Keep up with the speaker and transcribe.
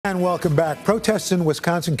And welcome back. Protests in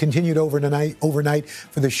Wisconsin continued overnight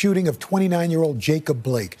for the shooting of 29-year-old Jacob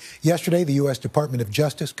Blake. Yesterday, the U.S. Department of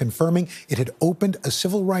Justice confirming it had opened a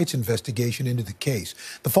civil rights investigation into the case.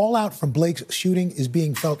 The fallout from Blake's shooting is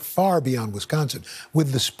being felt far beyond Wisconsin,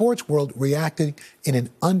 with the sports world reacting in an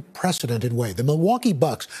unprecedented way. The Milwaukee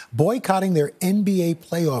Bucks boycotting their NBA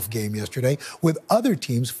playoff game yesterday, with other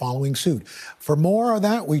teams following suit. For more of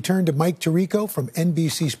that, we turn to Mike Tirico from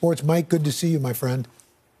NBC Sports. Mike, good to see you, my friend.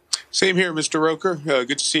 Same here, Mr. Roker.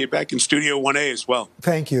 Good to see you back in Studio 1A as well.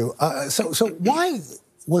 Thank you. So why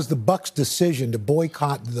was the Bucks' decision to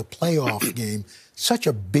boycott the playoff game such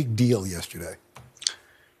a big deal yesterday?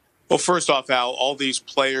 Well, first off, Al, all these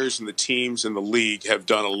players and the teams and the league have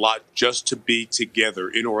done a lot just to be together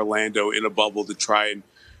in Orlando in a bubble to try and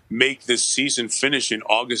make this season finish in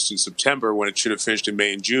August and September when it should have finished in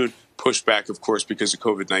May and June, pushed back, of course, because of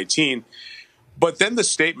COVID-19. But then the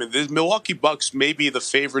statement, the Milwaukee Bucks may be the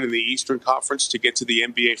favorite in the Eastern Conference to get to the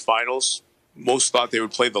NBA Finals. Most thought they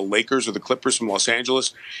would play the Lakers or the Clippers from Los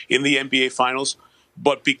Angeles in the NBA Finals.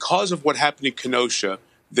 But because of what happened in Kenosha,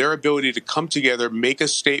 their ability to come together, make a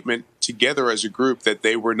statement together as a group that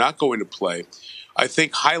they were not going to play, I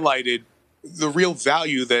think highlighted the real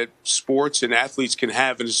value that sports and athletes can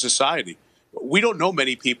have in a society. We don't know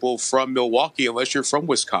many people from Milwaukee unless you're from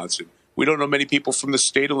Wisconsin. We don't know many people from the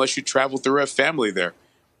state unless you travel through a family there.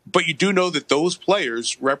 But you do know that those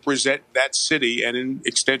players represent that city and, in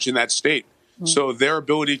extension, that state. Mm-hmm. So their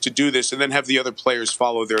ability to do this and then have the other players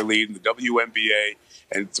follow their lead in the WNBA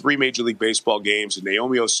and 3 Major League Baseball games and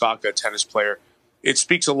Naomi Osaka, a tennis player, it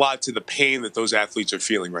speaks a lot to the pain that those athletes are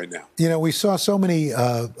feeling right now. You know, we saw so many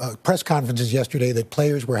press conferences yesterday that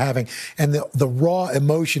players were having, and the raw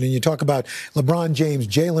emotion, and you talk about LeBron James,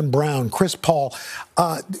 Jaylen Brown, Chris Paul.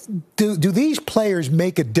 Do these players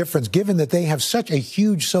make a difference, given that they have such a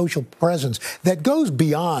huge social presence that goes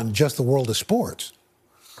beyond just the world of sports?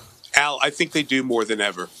 Al, I think they do more than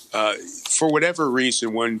ever. For whatever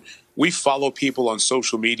reason, when we follow people on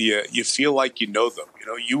social media, you feel like you know them. You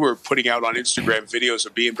know, you were putting out on Instagram videos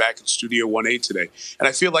of being back in Studio 1A today, and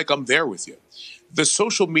I feel like I'm there with you. The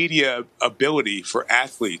social media ability for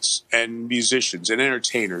athletes and musicians and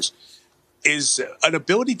entertainers is an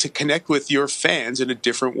ability to connect with your fans in a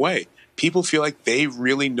different way. People feel like they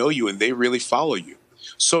really know you and they really follow you.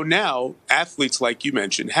 So now athletes, like you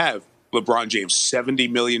mentioned, have LeBron James, 70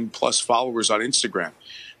 million plus followers on Instagram.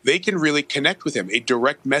 They can really connect with him, a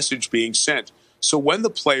direct message being sent. So when the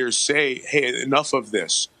players say, hey, enough of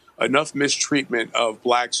this, enough mistreatment of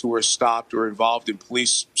blacks who are stopped or involved in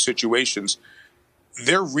police situations,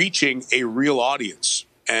 they're reaching a real audience.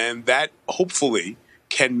 And that hopefully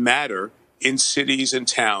can matter in cities and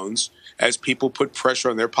towns as people put pressure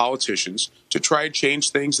on their politicians to try and change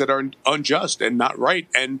things that are unjust and not right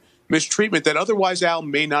and mistreatment that otherwise, Al,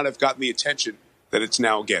 may not have gotten the attention that it's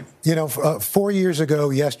now getting. You know, 4 years ago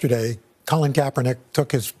yesterday, Colin Kaepernick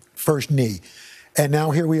took his first knee. And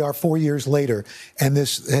now here we are 4 years later, and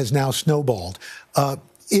this has now snowballed. Do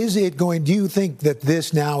you think that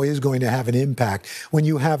this now is going to have an impact when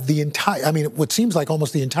you have the entire, I mean, what seems like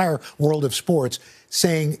almost the entire world of sports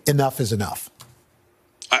saying enough is enough?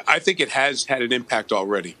 I think it has had an impact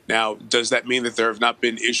already. Now, does that mean that there have not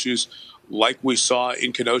been issues like we saw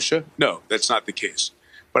in Kenosha? No, that's not the case.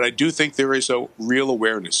 But I do think there is a real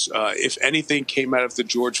awareness. If anything came out of the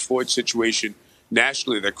George Floyd situation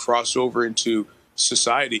nationally that crossed over into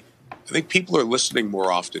society, I think people are listening more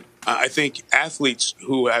often. I think athletes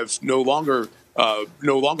who have no longer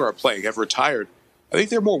are playing, have retired, I think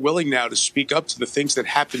they're more willing now to speak up to the things that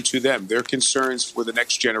happen to them, their concerns for the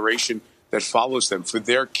next generation that follows them, for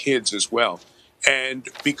their kids as well. And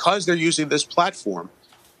because they're using this platform,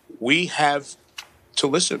 we have to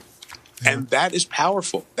listen. And that is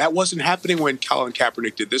powerful. That wasn't happening when Colin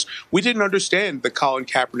Kaepernick did this. We didn't understand the Colin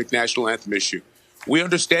Kaepernick national anthem issue. We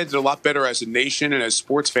understand it a lot better as a nation and as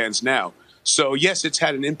sports fans now. So, yes, it's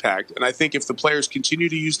had an impact. And I think if the players continue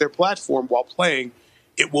to use their platform while playing,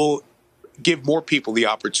 it will give more people the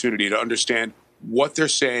opportunity to understand what they're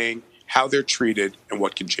saying, how they're treated, and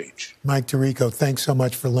what can change. Mike Tirico, thanks so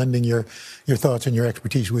much for lending your thoughts and your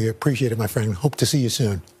expertise. We appreciate it, my friend. Hope to see you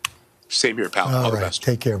soon. Same here, pal. All the best.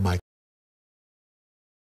 Take care, Mike.